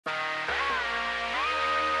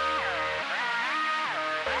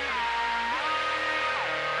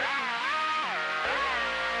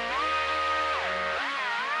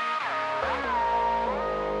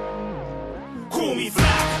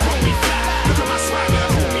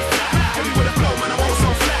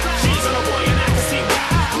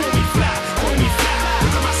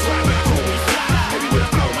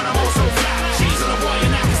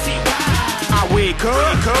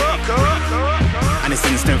finest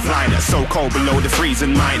instant flyness. So cold below the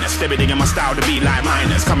freezing minus. Everything in my style to be like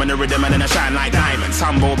miners. Come in the rhythm and then I shine like diamonds.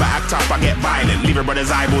 Humble but act tough, I get violent. Leave a brother's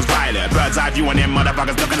eyeballs violet. Bird's eye view on them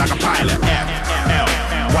motherfuckers looking like a pilot.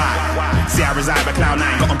 F-L-Y. See I reside by cloud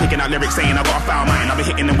 9. Got them picking out lyrics saying I got a foul mind. I'll be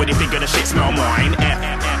hitting them with the figure the shit smell mine.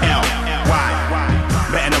 F-L-Y.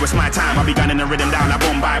 Better know it's my time. I'll be gunning the rhythm down like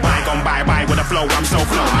boom bye bye. Gone bye bye with a flow, I'm so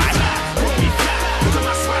fly. Look at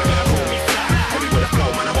my swagger, pull me fly. Heavy with a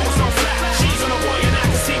flow, man, I'm all so flat. She's on a boy and I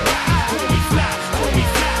can see why. Pull me fly, pull me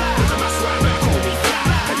fly. Look at my swagger, pull me fly.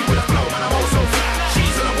 Heavy with a flow, man, I'm all so flat.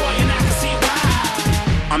 She's on a boy and I can see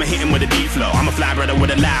why. I'ma hit him with a deep flow. I'm a fly brother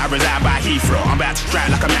with a lie, reside by Heathrow. I'm about to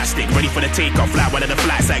strike like a matchstick, ready for the takeoff. Fly one of the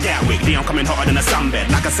flights like Gatwick. I'm coming hotter than a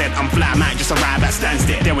sunbed. Like I said, I'm fly, might just arrive at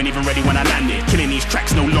Stansted. They weren't even ready when I landed. Killing these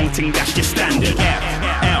tracks, no long ting, that's just standard.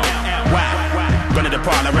 F-L-Y. Gonna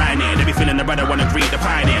depart around here. They be feeling the brother wanna greet the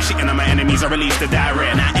pioneer. Shitting on my enemies, I release the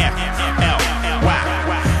diarrhea. Now F-L-Y.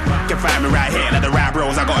 Can find me right here, like the rap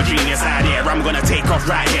bros, I got a genius idea. I'm gonna take off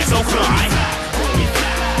right here, so fly. Pull me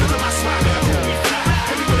fly, look at my swagger, pull me fly.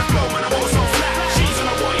 Heavy with a flow, man, I'm all so flat. She's on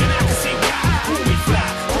a boy and I can see why. Pull me fly,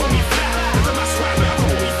 look at my swagger,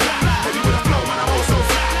 pull me fly. Heavy with a flow, man, I'm all so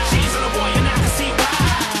flat. She's on a boy and I can see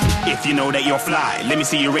why. If you know that you're fly, let me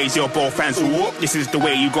see you raise your both hands. Whoop, this is the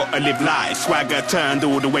way you gotta live life. Swagger turned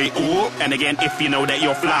all the way. Whoop, and again, if you know that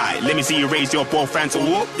you're fly, let me see you raise your both hands.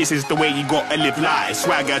 Whoop, this is the way you gotta live life.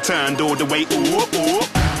 Swagger turned all the way. Whoop, whoop,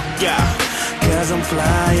 yeah. Cause I'm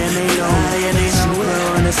flying, they super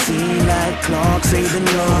on the scene like clocks, saving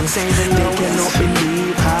logs. They cannot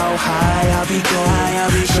believe how high I'll be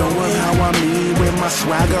going. Show them how I'm me with my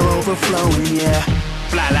swagger overflowing, yeah.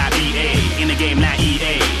 Fly like BA, in the game like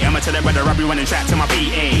EA. I'ma tell them brother I'll be running track to my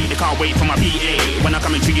PA. They can't wait for my PA. When I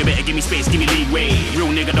come into you better give me space, give me leeway.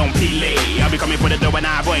 Real nigga don't play. I'll be coming for the dough and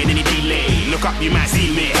I avoid any delay. Look up, you might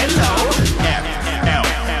see me. Hello.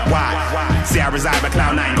 F-L-Y. See I reside by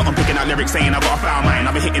cloud 9. Got them picking out lyrics saying I got a foul mind.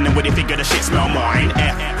 I'll be hitting them with the figure the shit smell mine.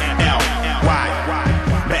 F-L-Y.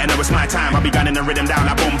 Better know it's my time. I'll be gunning the rhythm down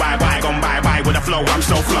like boom bye bye. Gone bye bye with a flow, I'm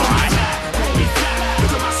so fly.